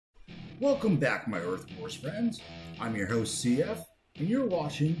Welcome back, my EarthWars friends. I'm your host, CF, and you're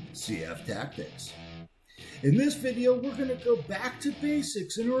watching CF Tactics. In this video, we're going to go back to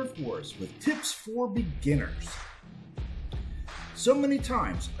basics in EarthWars with tips for beginners. So many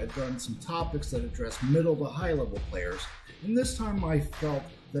times, I've done some topics that address middle to high level players, and this time I felt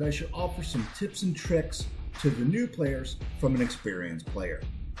that I should offer some tips and tricks to the new players from an experienced player.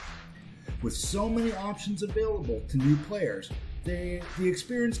 With so many options available to new players, the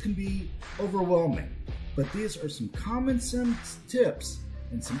experience can be overwhelming, but these are some common sense tips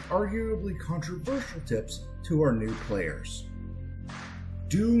and some arguably controversial tips to our new players.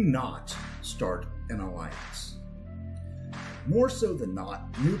 Do not start an alliance. More so than not,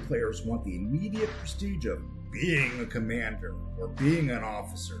 new players want the immediate prestige of being a commander or being an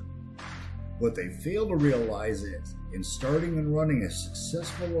officer. What they fail to realize is, in starting and running a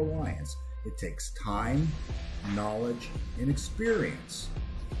successful alliance, it takes time, knowledge, and experience.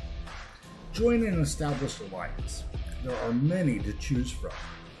 Join an established alliance. There are many to choose from,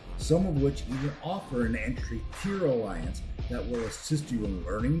 some of which even offer an entry tier alliance that will assist you in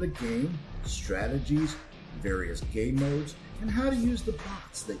learning the game, strategies, various game modes, and how to use the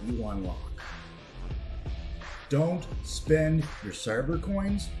bots that you unlock. Don't spend your cyber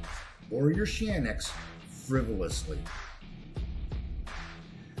coins or your Shanix frivolously.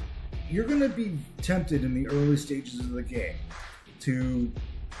 You're going to be tempted in the early stages of the game to,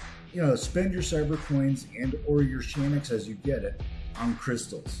 spend your cyber coins and or your Shanix as you get it on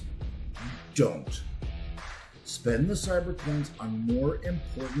crystals. Don't. Spend the cyber coins on more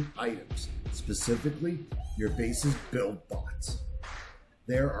important items, specifically your base's build bots.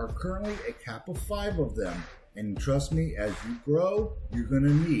 There are currently a cap of 5 of them, and trust me, as you grow, you're going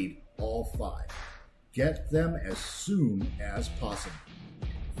to need all 5. Get them as soon as possible.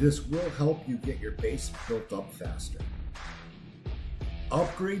 This will help you get your base built up faster.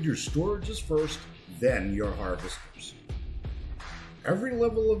 Upgrade your storages first, then your harvesters. Every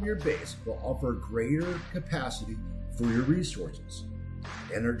level of your base will offer greater capacity for your resources.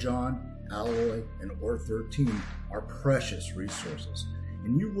 Energon, alloy, and ore 13 are precious resources,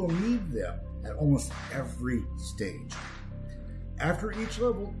 and you will need them at almost every stage. After each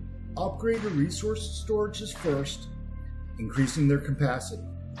level, upgrade your resource storages first, increasing their capacity.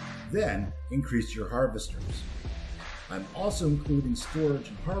 Then increase your harvesters. I'm also including storage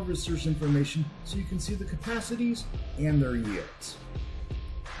and harvesters information so you can see the capacities and their yields.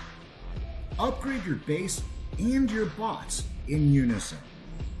 Upgrade your base and your bots in unison.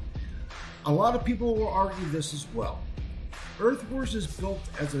 A lot of people will argue this as well. EarthWars is built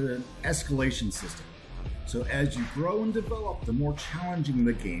as an escalation system, so as you grow and develop, the more challenging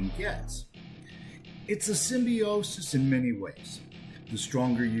the game gets. It's a symbiosis in many ways. The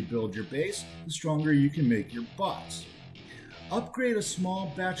stronger you build your base, the stronger you can make your bots. Upgrade a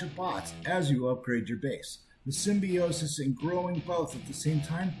small batch of bots as you upgrade your base. The symbiosis and growing both at the same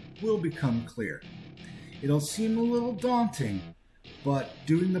time will become clear. It'll seem a little daunting, but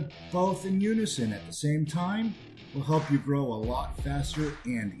doing the both in unison at the same time will help you grow a lot faster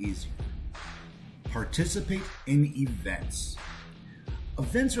and easier. Participate in events.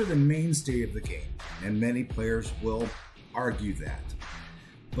 Events are the mainstay of the game, and many players will argue that.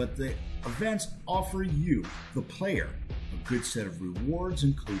 But the events offer you, the player, a good set of rewards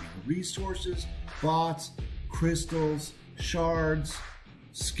including resources, bots, crystals, shards,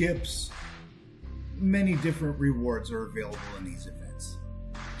 skips. Many different rewards are available in these events.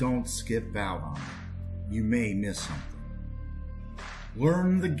 Don't skip out on them. You may miss something.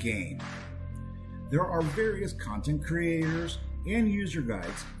 Learn the game. There are various content creators and user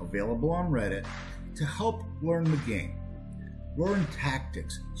guides available on Reddit to help learn the game. Learn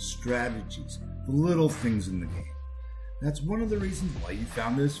tactics, strategies, the little things in the game. That's one of the reasons why you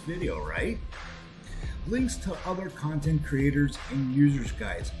found this video, right? Links to other content creators and users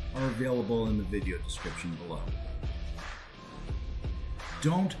guides are available in the video description below.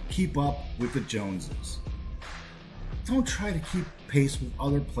 Don't keep up with the Joneses. Don't try to keep pace with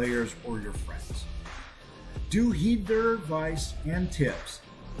other players or your friends. Do heed their advice and tips,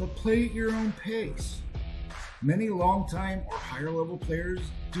 but play at your own pace. Many long-time or higher level players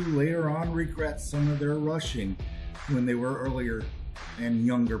do later on regret some of their rushing when they were earlier and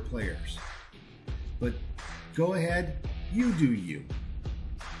younger players. But go ahead, you do you.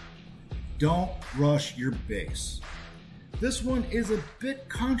 Don't rush your base. This one is a bit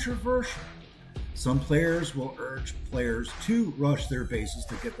controversial. Some players will urge players to rush their bases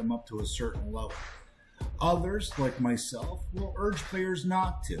to get them up to a certain level. Others, like myself, will urge players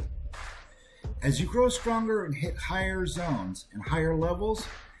not to. As you grow stronger and hit higher zones and higher levels,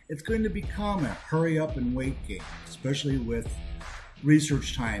 it's going to become a hurry up and wait game, especially with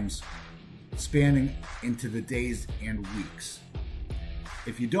research times spanning into the days and weeks.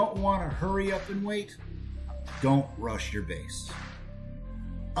 If you don't want to hurry up and wait, don't rush your base.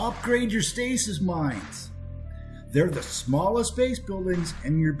 Upgrade your stasis mines. They're the smallest base buildings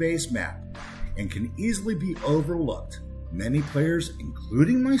in your base map and can easily be overlooked. Many players,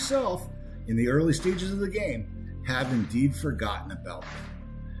 including myself, in the early stages of the game, have indeed forgotten about them.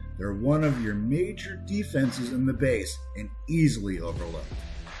 They're one of your major defenses in the base and easily overlooked.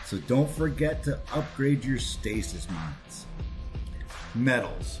 So don't forget to upgrade your stasis mines.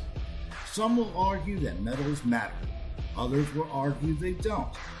 Metals. Some will argue that metals matter. Others will argue they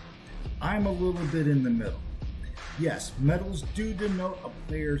don't. I'm a little bit in the middle. Yes, metals do denote a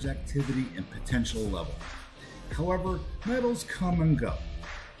player's activity and potential level. However, metals come and go.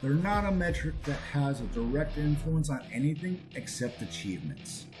 They're not a metric that has a direct influence on anything except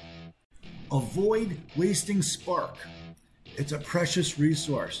achievements. Avoid wasting spark. It's a precious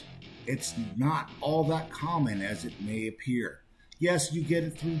resource. It's not all that common as it may appear. Yes, you get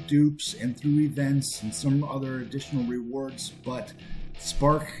it through dupes and through events and some other additional rewards, but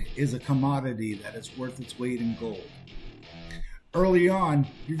spark is a commodity that is worth its weight in gold. Early on,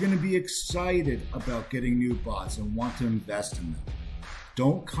 you're going to be excited about getting new bots and want to invest in them.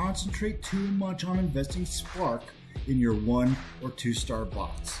 Don't concentrate too much on investing spark in your 1 or 2 star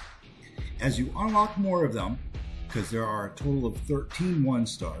bots. As you unlock more of them, because there are a total of 13 1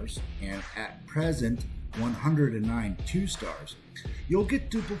 stars and at present 109 2 stars, you'll get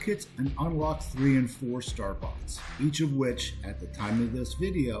duplicates and unlock 3 and 4 star bots, each of which, at the time of this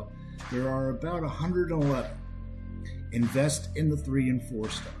video, there are about 111. Invest in the 3 and 4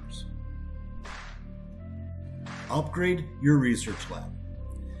 stars. Upgrade your research lab.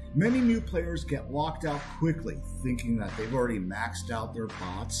 Many new players get locked out quickly, thinking that they've already maxed out their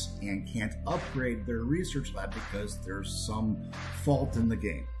bots and can't upgrade their research lab because there's some fault in the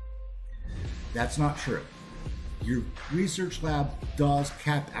game. That's not true. Your research lab does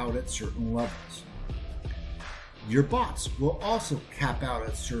cap out at certain levels. Your bots will also cap out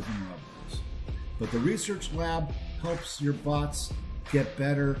at certain levels, but the research lab helps your bots get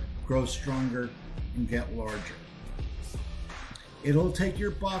better, grow stronger, and get larger. It'll take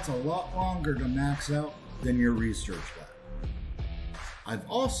your bots a lot longer to max out than your research lab. I've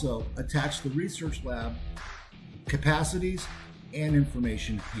also attached the research lab capacities and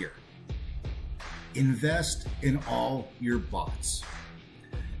information here. Invest in all your bots.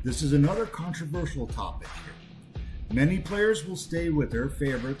 This is another controversial topic here. Many players will stay with their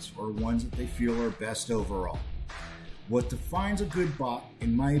favorites or ones that they feel are best overall. What defines a good bot,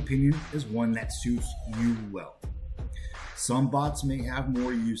 in my opinion, is one that suits you well. Some bots may have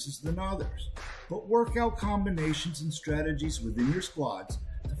more uses than others, but work out combinations and strategies within your squads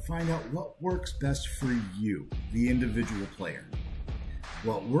to find out what works best for you, the individual player.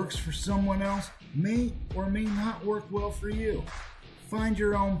 What works for someone else may or may not work well for you. Find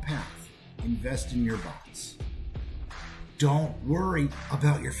your own path. Invest in your bots. Don't worry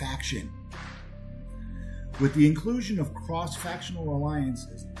about your faction. With the inclusion of cross-factional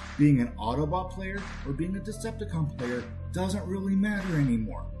alliances, being an Autobot player or being a Decepticon player doesn't really matter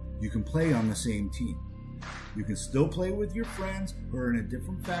anymore. You can play on the same team. You can still play with your friends who are in a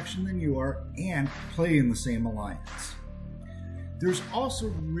different faction than you are and play in the same alliance. There's also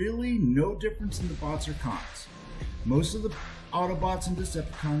really no difference in the bots or cons. Most of the Autobots and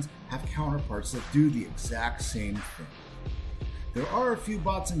Decepticons have counterparts that do the exact same thing. There are a few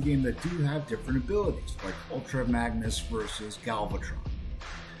bots in game that do have different abilities, like Ultra Magnus versus Galvatron.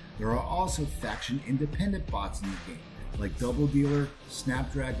 There are also faction-independent bots in the game, like Double Dealer,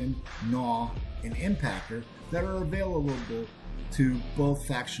 Snapdragon, Gnaw, and Impactor, that are available to both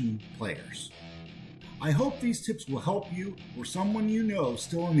faction players. I hope these tips will help you or someone you know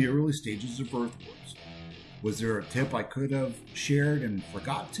still in the early stages of EarthWars. Was there a tip I could have shared and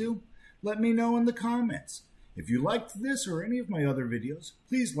forgot to? Let me know in the comments. If you liked this or any of my other videos,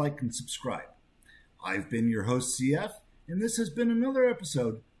 please like and subscribe. I've been your host, CF, and this has been another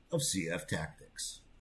episode of CF Tactics.